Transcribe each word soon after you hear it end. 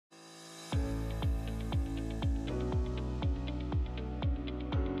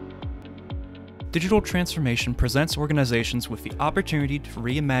Digital transformation presents organizations with the opportunity to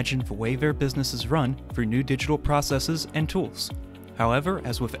reimagine the way their businesses run through new digital processes and tools. However,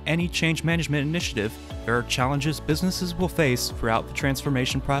 as with any change management initiative, there are challenges businesses will face throughout the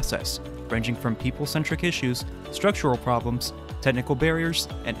transformation process, ranging from people-centric issues, structural problems, technical barriers,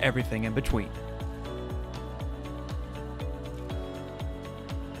 and everything in between.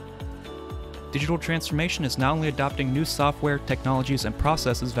 Digital transformation is not only adopting new software, technologies, and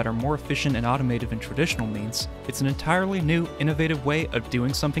processes that are more efficient and automated than traditional means, it's an entirely new, innovative way of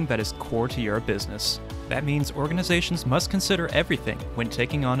doing something that is core to your business. That means organizations must consider everything when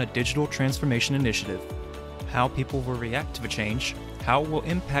taking on a digital transformation initiative. How people will react to the change, how it will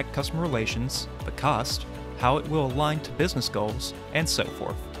impact customer relations, the cost, how it will align to business goals, and so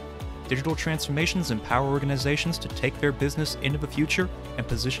forth. Digital transformations empower organizations to take their business into the future and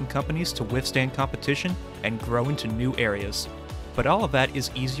position companies to withstand competition and grow into new areas. But all of that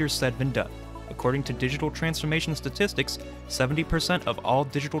is easier said than done. According to digital transformation statistics, 70% of all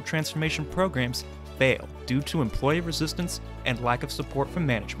digital transformation programs fail due to employee resistance and lack of support from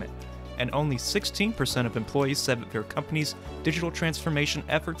management. And only 16% of employees said that their company's digital transformation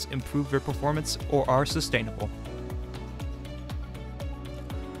efforts improve their performance or are sustainable.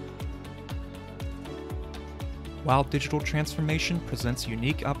 While digital transformation presents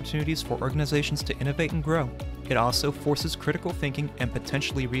unique opportunities for organizations to innovate and grow, it also forces critical thinking and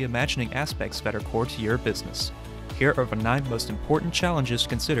potentially reimagining aspects that are core to your business. Here are the 9 most important challenges to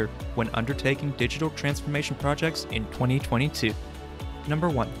consider when undertaking digital transformation projects in 2022. Number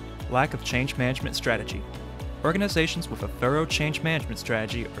 1. Lack of change management strategy. Organizations with a thorough change management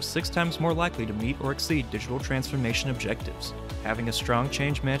strategy are 6 times more likely to meet or exceed digital transformation objectives. Having a strong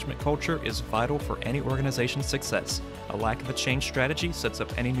change management culture is vital for any organization's success. A lack of a change strategy sets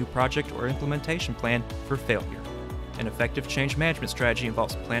up any new project or implementation plan for failure. An effective change management strategy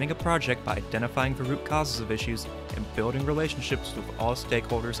involves planning a project by identifying the root causes of issues and building relationships with all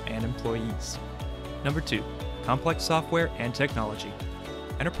stakeholders and employees. Number 2. Complex software and technology.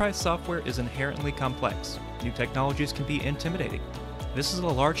 Enterprise software is inherently complex. New technologies can be intimidating. This is a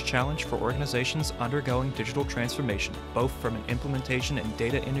large challenge for organizations undergoing digital transformation, both from an implementation and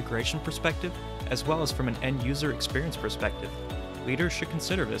data integration perspective, as well as from an end-user experience perspective. Leaders should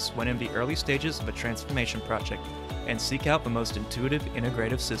consider this when in the early stages of a transformation project, and seek out the most intuitive,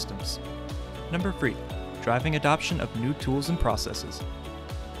 integrative systems. Number 3. Driving adoption of new tools and processes.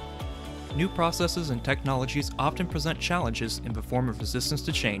 New processes and technologies often present challenges in the form of resistance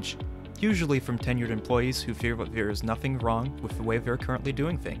to change, usually from tenured employees who fear that there is nothing wrong with the way they're currently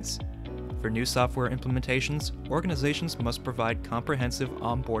doing things. For new software implementations, organizations must provide comprehensive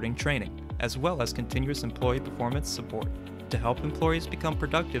onboarding training, as well as continuous employee performance support, to help employees become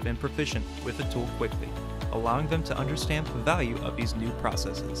productive and proficient with the tool quickly, allowing them to understand the value of these new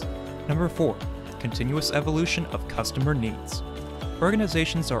processes. Number 4. Continuous evolution of customer needs.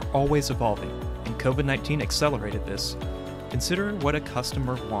 Organizations are always evolving, and COVID-19 accelerated this. Consider what a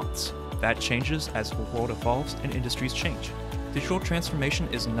customer wants. That changes as the world evolves and industries change. Digital transformation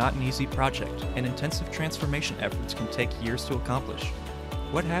is not an easy project, and intensive transformation efforts can take years to accomplish.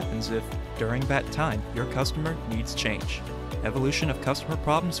 What happens if, during that time, your customer needs change? Evolution of customer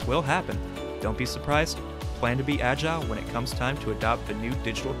problems will happen. Don't be surprised. Plan to be agile when it comes time to adopt the new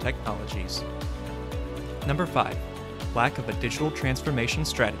digital technologies. Number 5. Lack of a digital transformation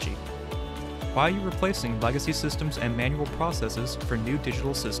strategy. Why are you replacing legacy systems and manual processes for new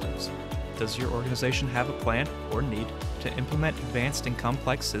digital systems? Does your organization have a plan or need to implement advanced and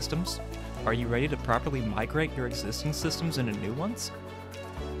complex systems? Are you ready to properly migrate your existing systems into new ones?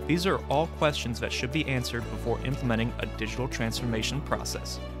 These are all questions that should be answered before implementing a digital transformation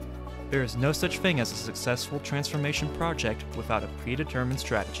process. There is no such thing as a successful transformation project without a predetermined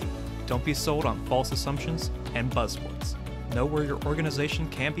strategy. Don't be sold on false assumptions and buzzwords. Know where your organization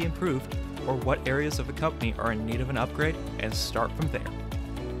can be improved or what areas of the company are in need of an upgrade, and start from there.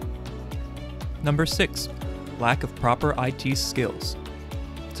 Number 6. Lack of proper IT skills.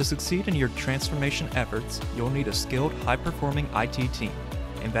 To succeed in your transformation efforts, you'll need a skilled, high-performing IT team,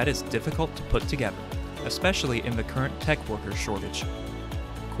 and that is difficult to put together, especially in the current tech worker shortage.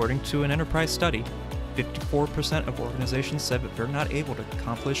 According to an enterprise study, 54% of organizations said that they're not able to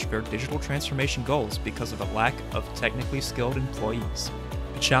accomplish their digital transformation goals because of a lack of technically skilled employees.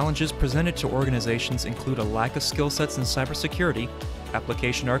 The challenges presented to organizations include a lack of skill sets in cybersecurity,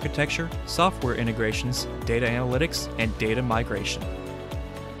 application architecture, software integrations, data analytics, and data migration.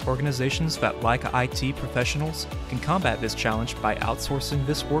 Organizations that lack IT professionals can combat this challenge by outsourcing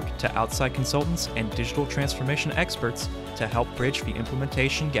this work to outside consultants and digital transformation experts to help bridge the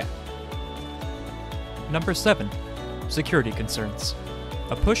implementation gap. Number 7. Security concerns.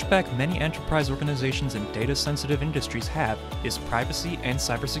 A pushback many enterprise organizations and data-sensitive industries have is privacy and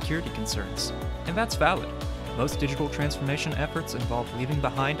cybersecurity concerns, and that's valid. Most digital transformation efforts involve leaving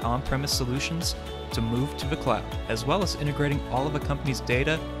behind on-premise solutions to move to the cloud, as well as integrating all of a company's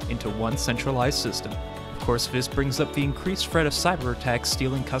data into one centralized system. Of course, this brings up the increased threat of cyber attacks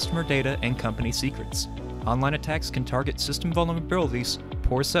stealing customer data and company secrets. Online attacks can target system vulnerabilities,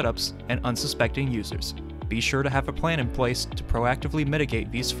 poor setups, and unsuspecting users. Be sure to have a plan in place to proactively mitigate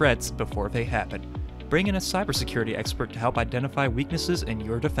these threats before they happen. Bring in a cybersecurity expert to help identify weaknesses in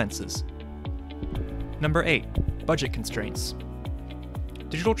your defenses. Number 8. Budget constraints.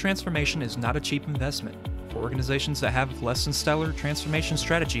 Digital transformation is not a cheap investment. For organizations that have less than stellar transformation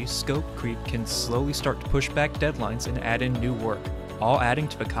strategies, scope creep can slowly start to push back deadlines and add in new work, all adding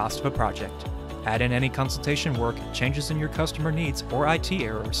to the cost of a project. Add in any consultation work, changes in your customer needs, or IT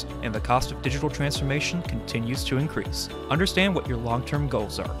errors, and the cost of digital transformation continues to increase. Understand what your long-term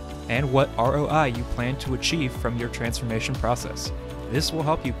goals are, and what ROI you plan to achieve from your transformation process. This will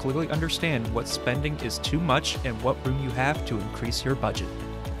help you clearly understand what spending is too much and what room you have to increase your budget.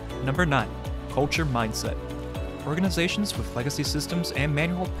 Number 9. Culture mindset. Organizations with legacy systems and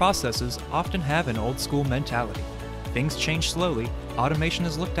manual processes often have an old-school mentality. Things change slowly, automation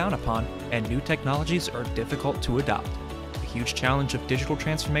is looked down upon, and new technologies are difficult to adopt. The huge challenge of digital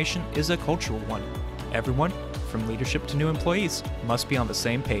transformation is a cultural one. Everyone, from leadership to new employees, must be on the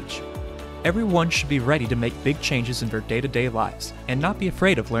same page. Everyone should be ready to make big changes in their day-to-day lives, and not be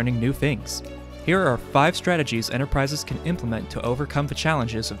afraid of learning new things. Here are 5 strategies enterprises can implement to overcome the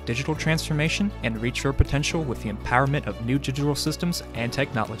challenges of digital transformation and reach their potential with the empowerment of new digital systems and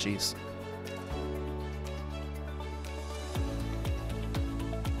technologies.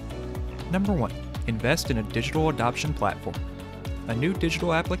 Number 1. Invest in a digital adoption platform. A new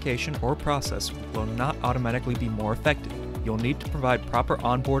digital application or process will not automatically be more effective. You'll need to provide proper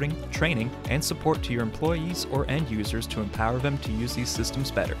onboarding, training, and support to your employees or end users to empower them to use these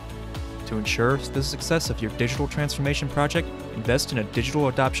systems better. To ensure the success of your digital transformation project, invest in a digital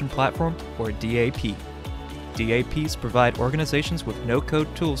adoption platform or DAP. DAPs provide organizations with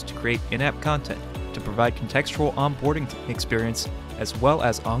no-code tools to create in-app content, to provide contextual onboarding experience, as well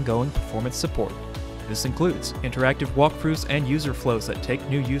as ongoing performance support. This includes interactive walkthroughs and user flows that take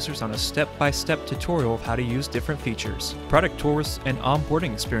new users on a step-by-step tutorial of how to use different features, product tours and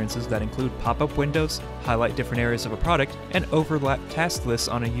onboarding experiences that include pop-up windows, highlight different areas of a product, and overlap task lists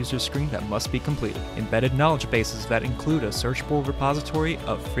on a user screen that must be completed, embedded knowledge bases that include a searchable repository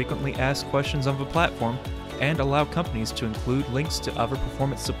of frequently asked questions on the platform, and allow companies to include links to other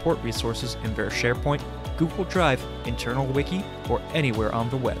performance support resources in their SharePoint, Google Drive, internal wiki, or anywhere on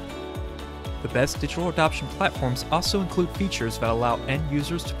the web. The best digital adoption platforms also include features that allow end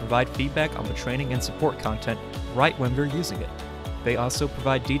users to provide feedback on the training and support content right when they're using it. They also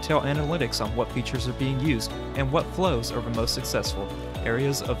provide detailed analytics on what features are being used and what flows are the most successful,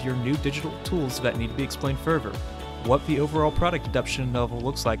 areas of your new digital tools that need to be explained further, what the overall product adoption level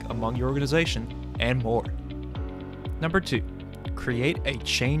looks like among your organization, and more. Number 2. Create a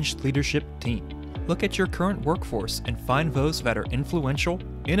change leadership team. Look at your current workforce and find those that are influential,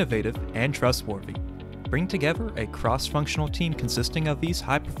 innovative, and trustworthy. Bring together a cross-functional team consisting of these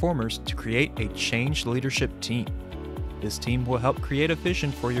high performers to create a change leadership team. This team will help create a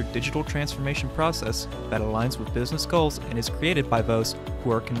vision for your digital transformation process that aligns with business goals and is created by those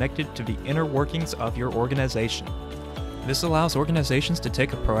who are connected to the inner workings of your organization. This allows organizations to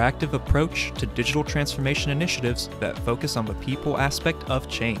take a proactive approach to digital transformation initiatives that focus on the people aspect of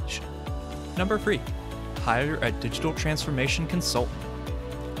change. Number 3. Hire a digital transformation consultant.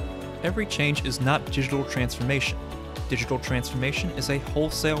 Every change is not digital transformation. Digital transformation is a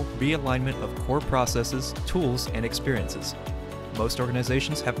wholesale realignment of core processes, tools, and experiences. Most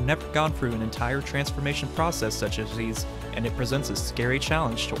organizations have never gone through an entire transformation process such as these, and it presents a scary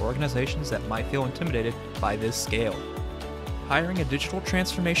challenge to organizations that might feel intimidated by this scale. Hiring a digital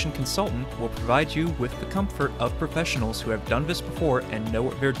transformation consultant will provide you with the comfort of professionals who have done this before and know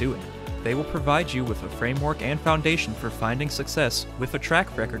what they're doing. They will provide you with a framework and foundation for finding success with a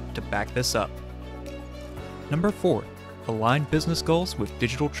track record to back this up. Number 4. Align business goals with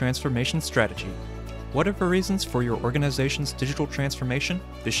digital transformation strategy. Whatever reasons for your organization's digital transformation,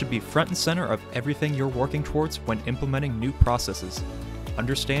 this should be front and center of everything you're working towards when implementing new processes.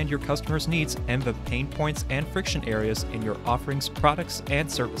 Understand your customers' needs and the pain points and friction areas in your offerings, products,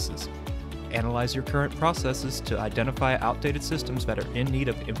 and services. Analyze your current processes to identify outdated systems that are in need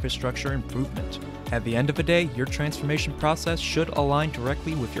of infrastructure improvement. At the end of the day, your transformation process should align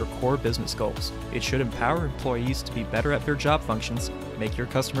directly with your core business goals. It should empower employees to be better at their job functions, make your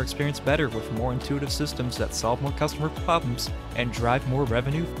customer experience better with more intuitive systems that solve more customer problems, and drive more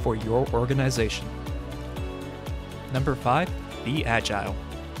revenue for your organization. Number 5, be agile.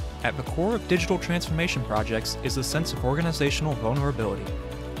 At the core of digital transformation projects is a sense of organizational vulnerability.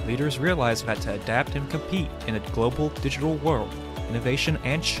 Leaders realize that to adapt and compete in a global digital world, innovation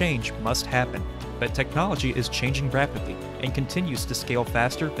and change must happen. But technology is changing rapidly and continues to scale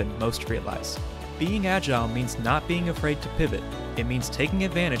faster than most realize. Being agile means not being afraid to pivot. It means taking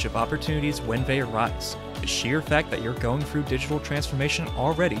advantage of opportunities when they arise. The sheer fact that you're going through digital transformation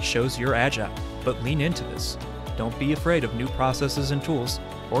already shows you're agile, but lean into this. Don't be afraid of new processes and tools,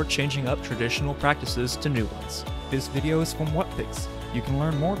 or changing up traditional practices to new ones. This video is from Whatfix. You can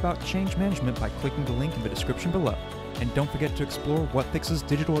learn more about change management by clicking the link in the description below. And don't forget to explore Whatfix's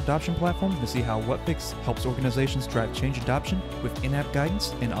digital adoption platform to see how Whatfix helps organizations drive change adoption with in-app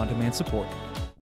guidance and on-demand support.